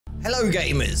Hello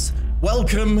gamers,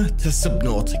 welcome to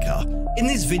Subnautica. In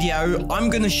this video, I'm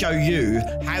going to show you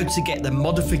how to get the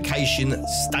modification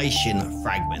station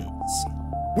fragments.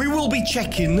 We will be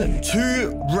checking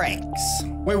 2 wrecks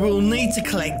where we'll need to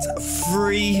collect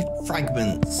 3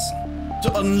 fragments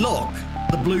to unlock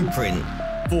the blueprint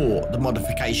for the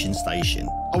modification station.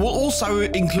 I will also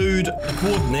include the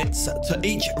coordinates to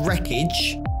each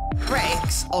wreckage.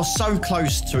 Wrecks are so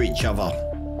close to each other,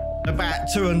 about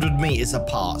 200 meters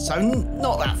apart, so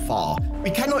not that far.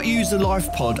 We cannot use the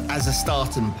life pod as a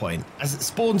starting point, as it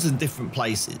spawns in different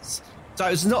places, so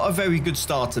it's not a very good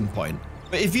starting point.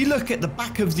 But if you look at the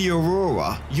back of the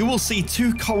Aurora, you will see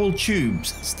 2 coral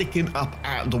tubes sticking up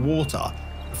out of the water.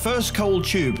 The first coral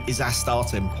tube is our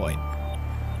starting point.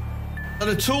 So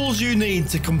the tools you need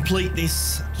to complete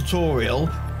this tutorial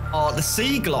are the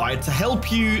Sea Glide to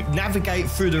help you navigate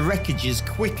through the wreckages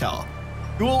quicker.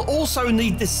 You will also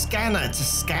need the scanner to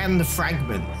scan the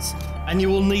fragments, and you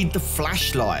will need the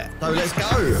flashlight. So let's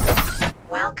go.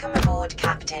 Welcome aboard,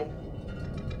 Captain.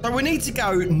 So we need to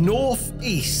go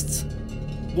northeast,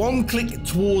 1 click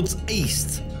towards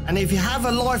east. And if you have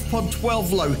a LifePod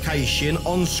 12 location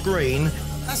on screen,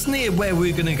 that's near where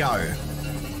we're gonna go.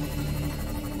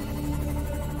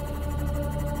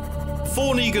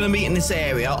 Fauna you're gonna meet in this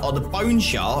area are the bone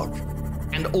shark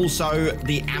and also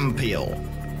the ampheel.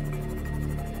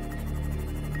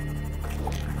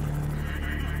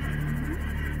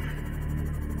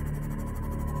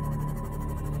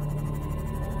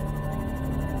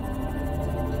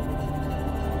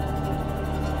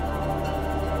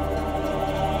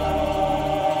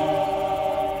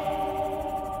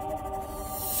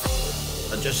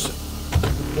 Just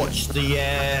watch the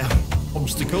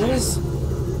obstacles.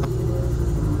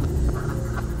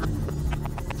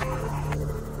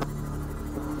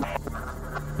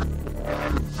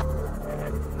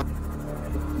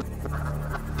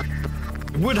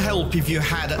 It would help if you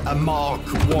had a Mark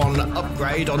 1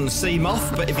 upgrade on the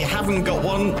Seamoth, but if you haven't got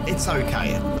one, it's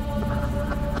okay.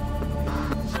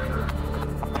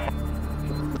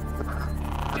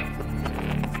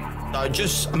 So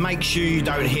just make sure you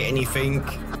don't hit anything.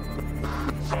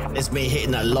 There's me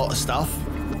hitting a lot of stuff.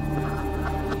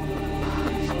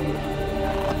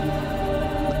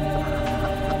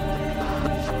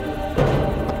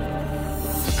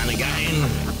 And again.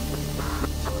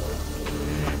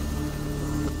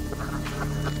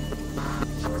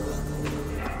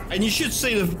 And you should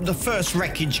see the first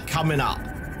wreckage coming up.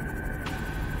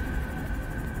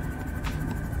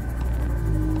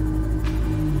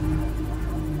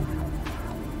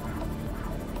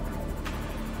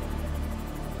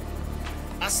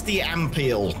 That's the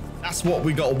ampheel. That's what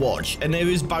we got to watch. And there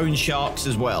is bone sharks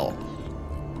as well.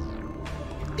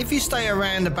 If you stay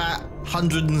around about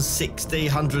 160,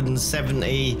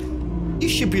 170, you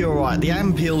should be all right. The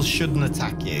ampheels shouldn't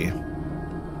attack you.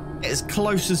 Get as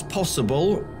close as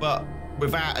possible, but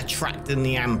without attracting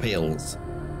the ampheels.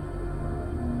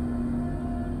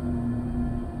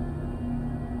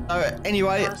 So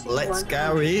anyway, let's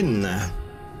go in.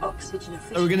 So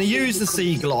we're going to use the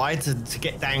Sea Glide to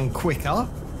get down quicker,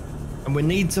 and we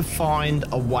need to find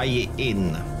a way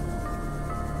in.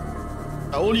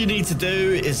 So all you need to do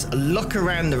is look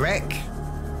around the wreck.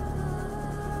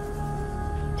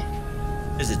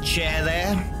 There's a chair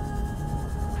there.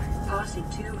 Passing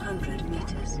 200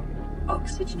 meters.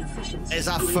 Oxygen efficiency. There's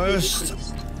our first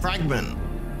fragment.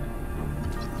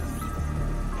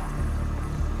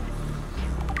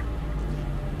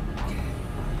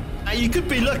 Now you could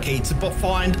be lucky to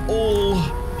find all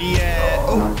the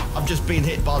oh, I've just been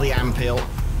hit by the ampheel.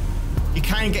 You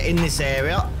can get in this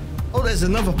area. Oh, there's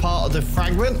another part of the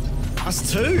fragment.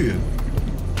 That's 2.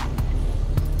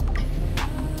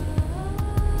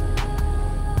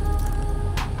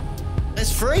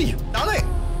 There's 3. Done it.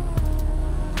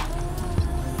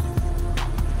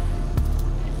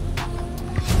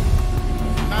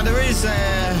 Now there is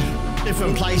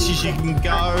different places you can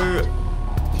go.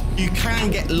 You can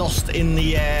get lost in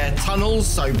the tunnels,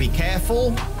 so be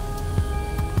careful.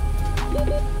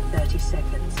 30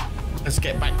 seconds. Let's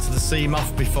get back to the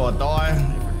Seamoth before I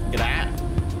die. Get out.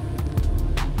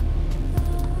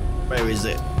 Where is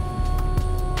it?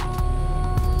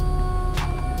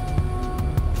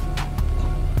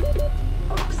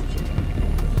 Oxygen.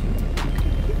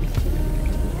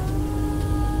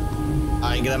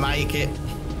 I ain't gonna make it.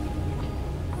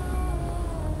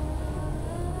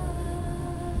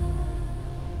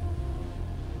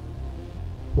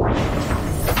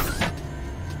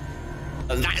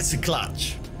 And that's a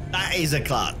clutch. That is a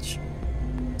clutch.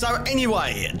 So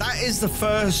anyway, that is the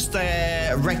first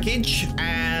wreckage,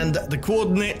 and the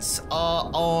coordinates are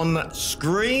on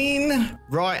screen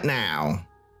right now.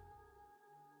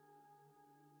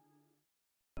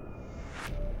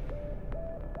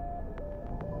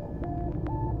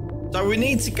 So we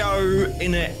need to go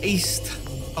in an east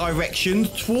direction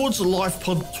towards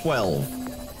LifePod 12.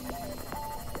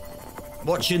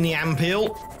 Watching the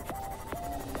ampeel.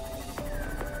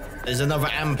 There's another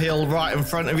ampeel right in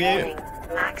front of you.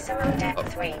 Maximum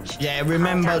depth reached. Yeah,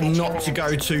 remember not to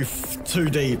go too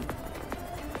deep.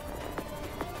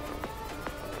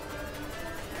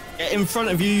 Yeah, in front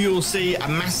of you, you'll see a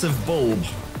massive bulb.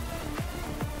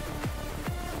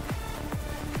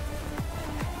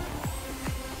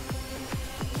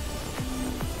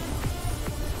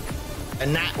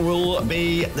 And that will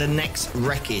be the next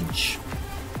wreckage.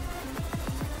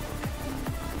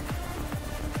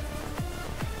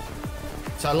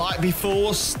 So like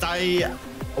before, stay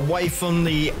away from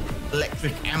the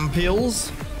electric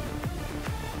ampeels.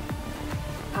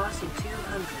 Passing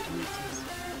 200 meters.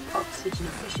 Oxygen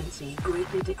efficiency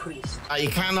greatly decreased. You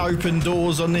can open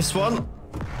doors on this one.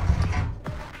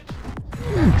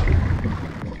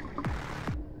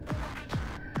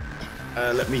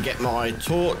 Let me get my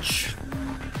torch.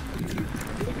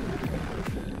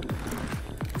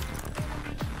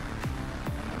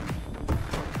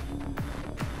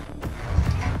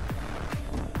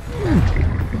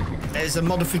 There's a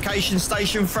modification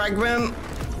station fragment.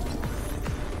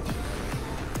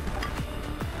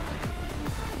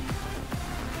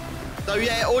 So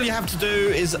yeah, all you have to do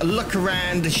is look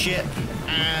around the ship,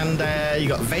 and you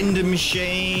got vending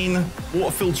machine,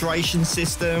 water filtration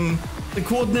system. The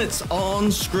coordinates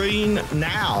on screen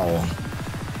now.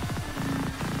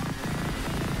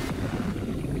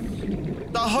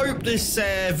 I hope this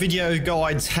video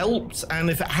guide's helped, and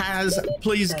if it has,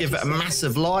 please give it a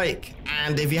massive like.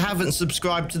 And if you haven't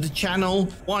subscribed to the channel,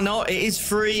 why not? It is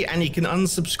free and you can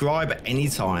unsubscribe at any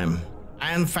time.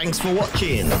 And thanks for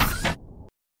watching.